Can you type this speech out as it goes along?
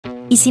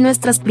y si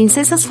nuestras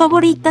princesas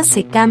favoritas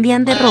se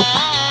cambian de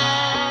ropa.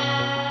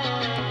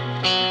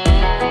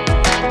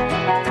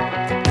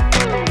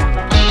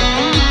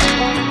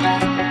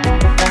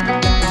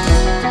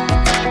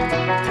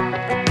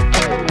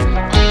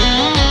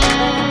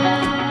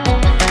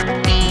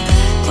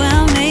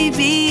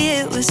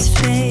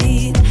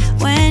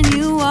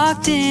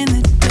 In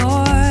the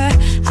door,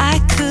 I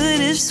could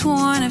have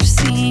sworn I've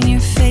seen your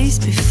face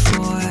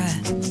before.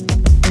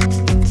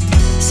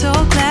 So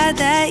glad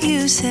that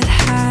you said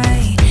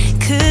hi,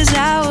 'cause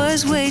I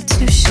was way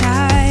too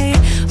shy.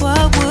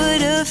 What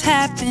would have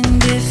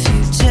happened if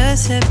you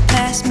just had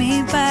passed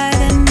me by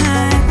the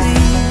night? We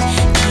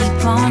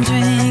keep on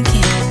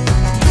drinking,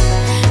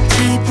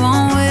 keep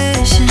on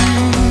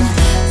wishing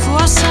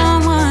for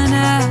someone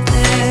out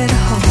there to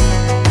hold.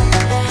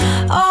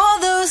 All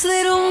those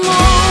little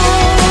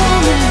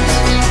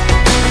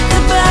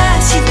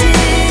you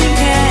didn't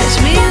catch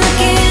me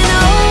looking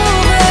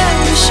over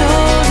your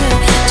shoulder,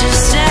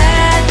 just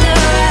at the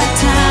right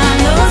time.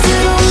 Those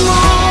little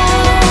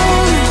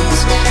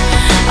moments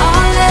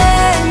all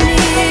led me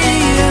to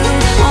you.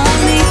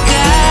 Only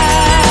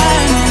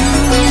God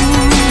knew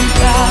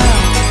about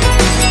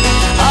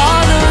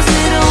all those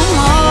little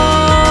moments.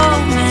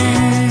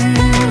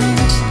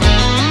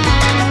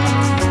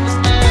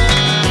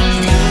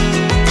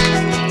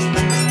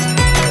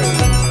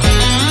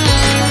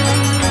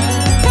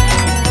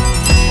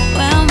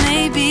 Well,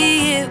 maybe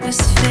it was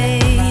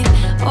fate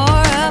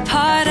or a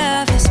part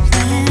of his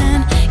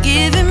plan.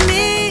 Giving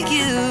me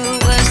you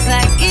was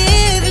like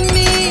giving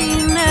me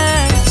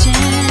another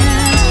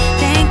chance.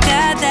 Thank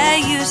God that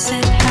you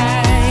said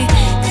hi,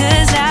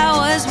 'cause I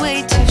was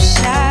way too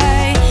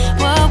shy.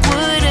 What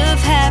would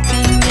have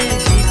happened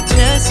if you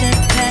just had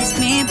passed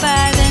me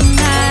by the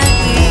night?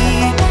 We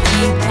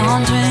keep on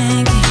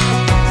drinking,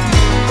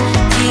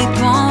 keep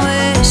on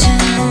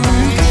wishing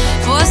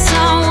for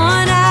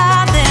someone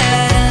out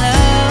there to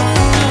love.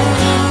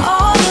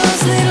 All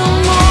those little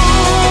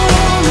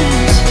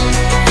moments,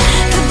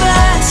 the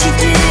bus you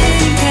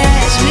didn't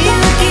catch me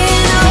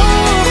looking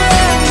over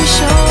your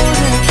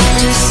shoulder,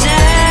 just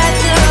at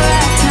the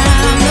right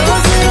time.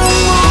 Those little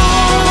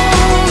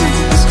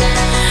moments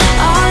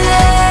all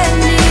led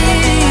me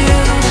to you.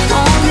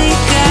 Only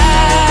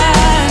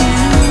God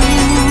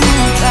knew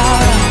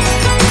about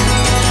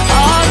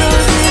all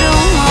those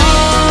little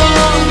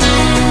moments.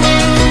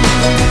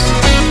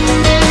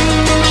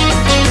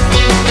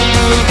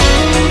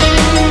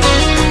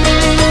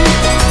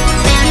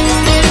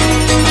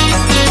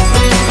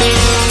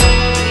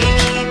 We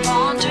keep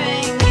on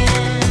drinking,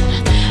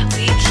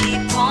 we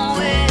keep on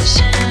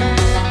wishing.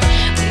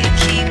 We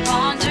keep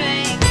on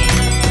drinking,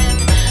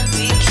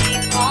 we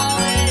keep on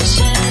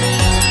wishing.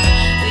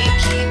 We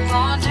keep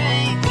on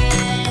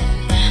drinking,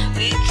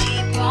 we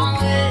keep on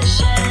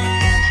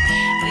wishing.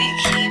 We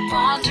keep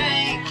on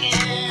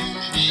drinking,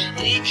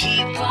 we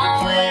keep on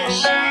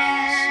wishing.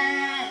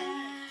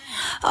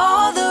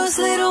 All those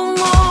little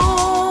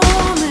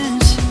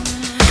moments,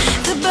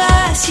 the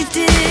bus you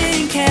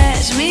didn't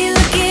catch me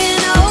looking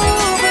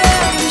over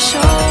your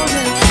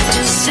shoulder,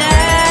 just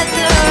at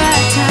the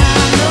right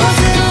time. Those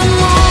little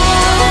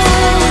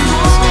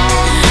moments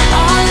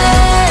all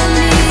led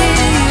me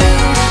to you.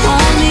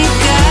 Only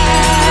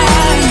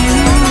God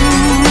knew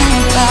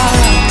about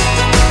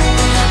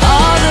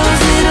all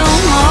those little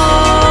moments.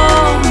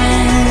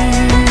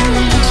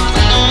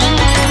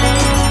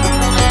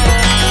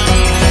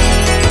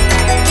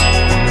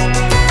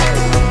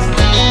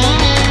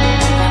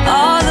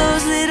 All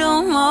those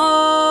little moments.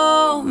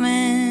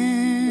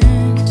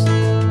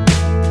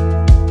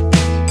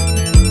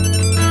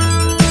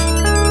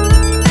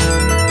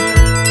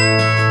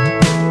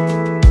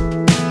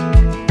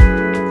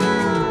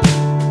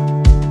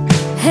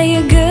 Hey,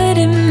 you're good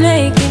at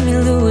making me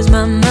lose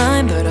my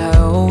mind, but I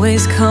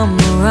always come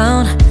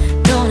around,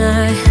 don't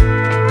I?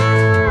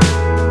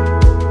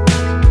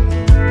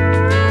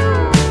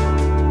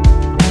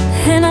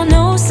 And I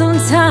know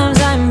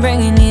sometimes I'm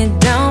bringing you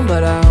down,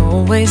 but I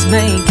always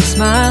make you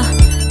smile,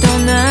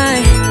 don't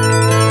I?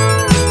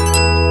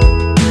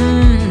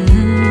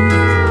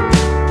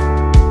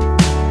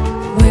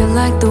 We're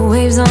like the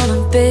waves on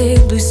a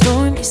big blue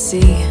stormy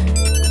sea.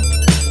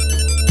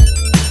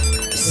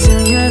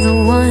 Still, you're the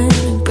one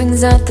who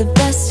brings out the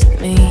best in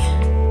me.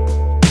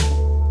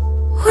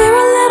 We're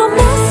a little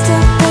messed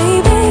up,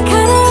 baby,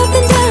 kinda up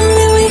and down,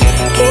 and we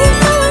keep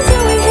going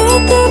till we hit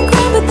the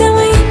ground, but then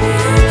we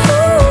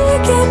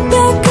get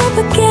back up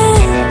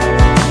again.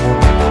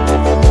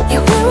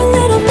 Yeah, we're a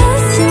little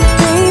messed up,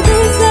 baby,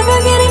 it's never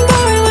getting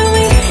boring when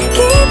we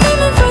keep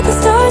aiming for the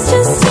stars,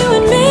 just you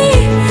and me.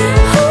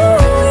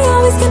 We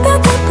always get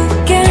back up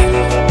again,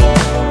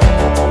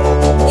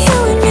 you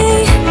and me.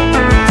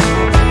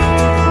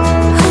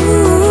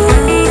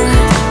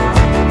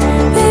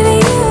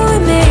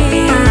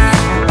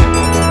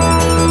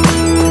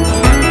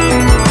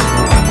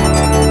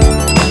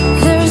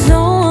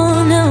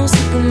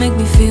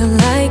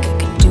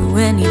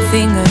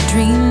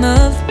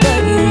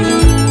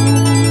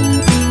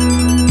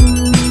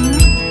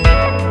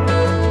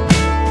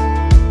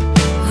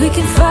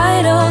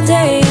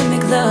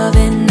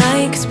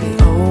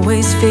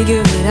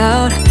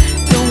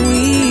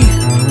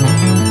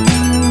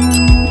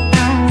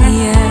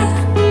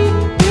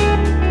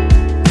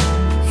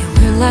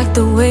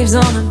 like the waves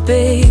on a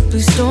big blue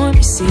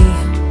stormy sea.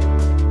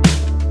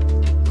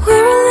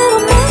 We're a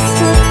little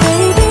messed up,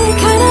 baby,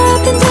 kinda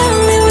up and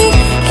down, and we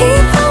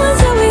keep falling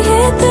till we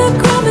hit the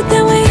ground, but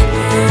then we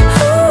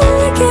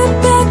get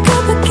back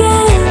up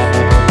again.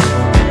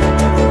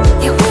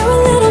 Yeah, we're a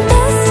little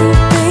messed up,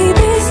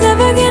 baby, it's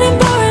never getting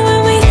boring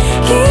when we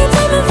keep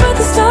aiming for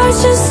the stars,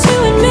 just you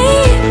and me.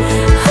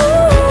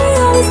 We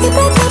always get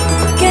back up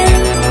again.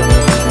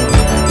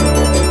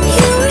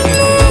 You and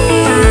me,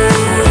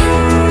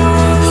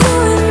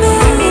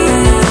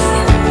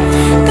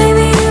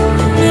 baby, you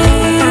and me.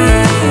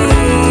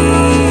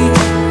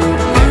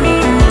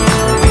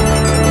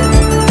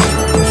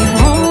 You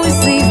always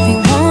leave me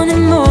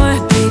wanting more,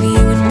 baby,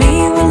 you and me,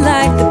 we're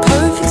like the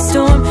perfect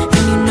storm,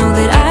 and you know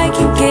that I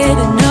can't get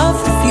enough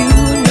of you,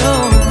 no.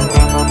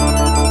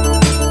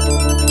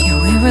 Yeah,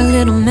 we're a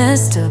little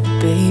messed up,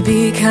 baby,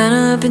 kinda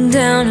up and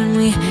down, and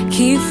we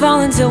keep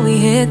falling till we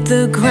hit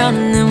the ground,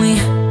 and then we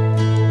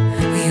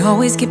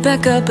always get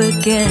back up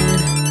again.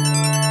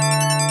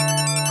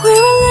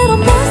 We're a little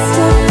messed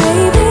up,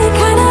 baby,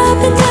 kinda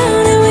up and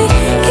down, and we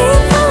keep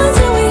falling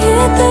till we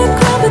hit the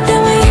ground, but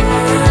then we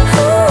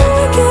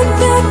get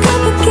back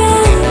up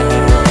again.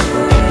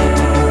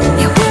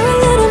 Yeah, we're a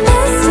little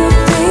messed up,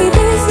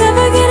 baby, it's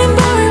never getting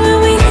boring when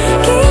we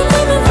keep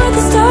aiming for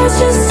the stars,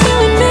 just you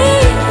and me.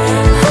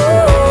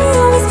 We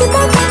always get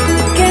back up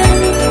again.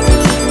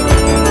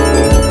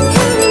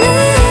 You and me.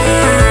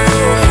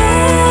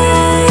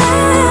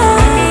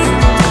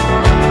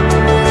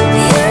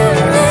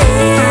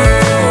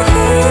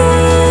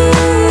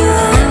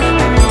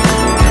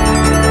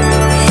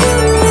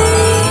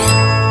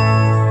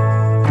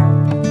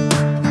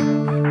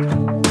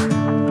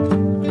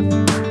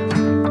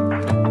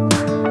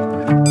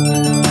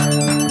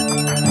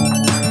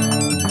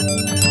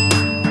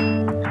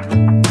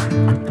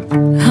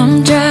 I'm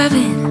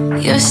driving,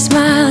 you're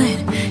smiling,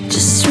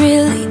 just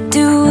really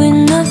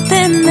doing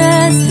nothing.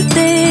 That's the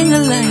thing I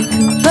like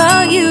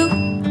about you.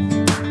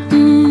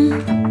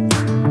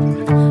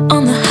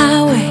 On the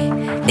highway,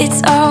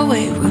 it's our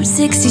way, Route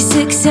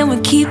 66, and we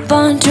keep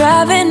on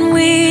driving.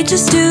 We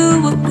just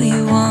do what we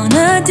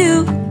wanna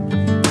do.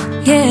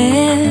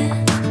 Yeah,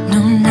 no,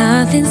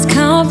 nothing's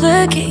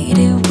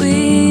complicated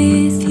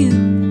with you.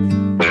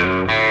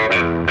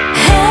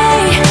 Hey,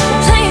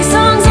 playing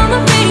songs on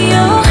the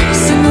radio,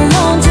 sing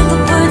along to the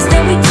words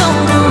that we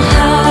don't know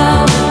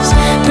how.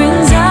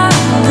 Brings out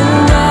the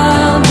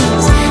wild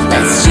ones.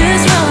 Let's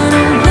just run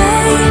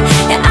away.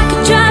 Yeah, I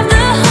could drive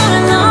the whole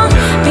night long.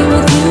 Being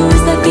with you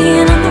is like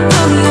being on the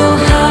rodeo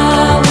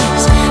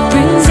highways.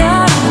 Brings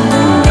out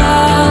the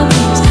wild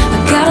ones. I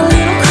got a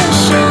little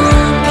crush on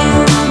you.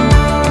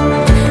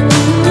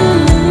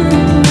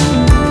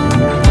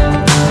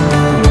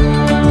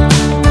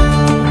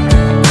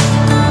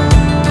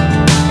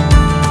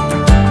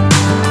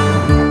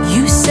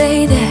 You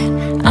say that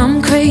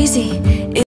I'm crazy,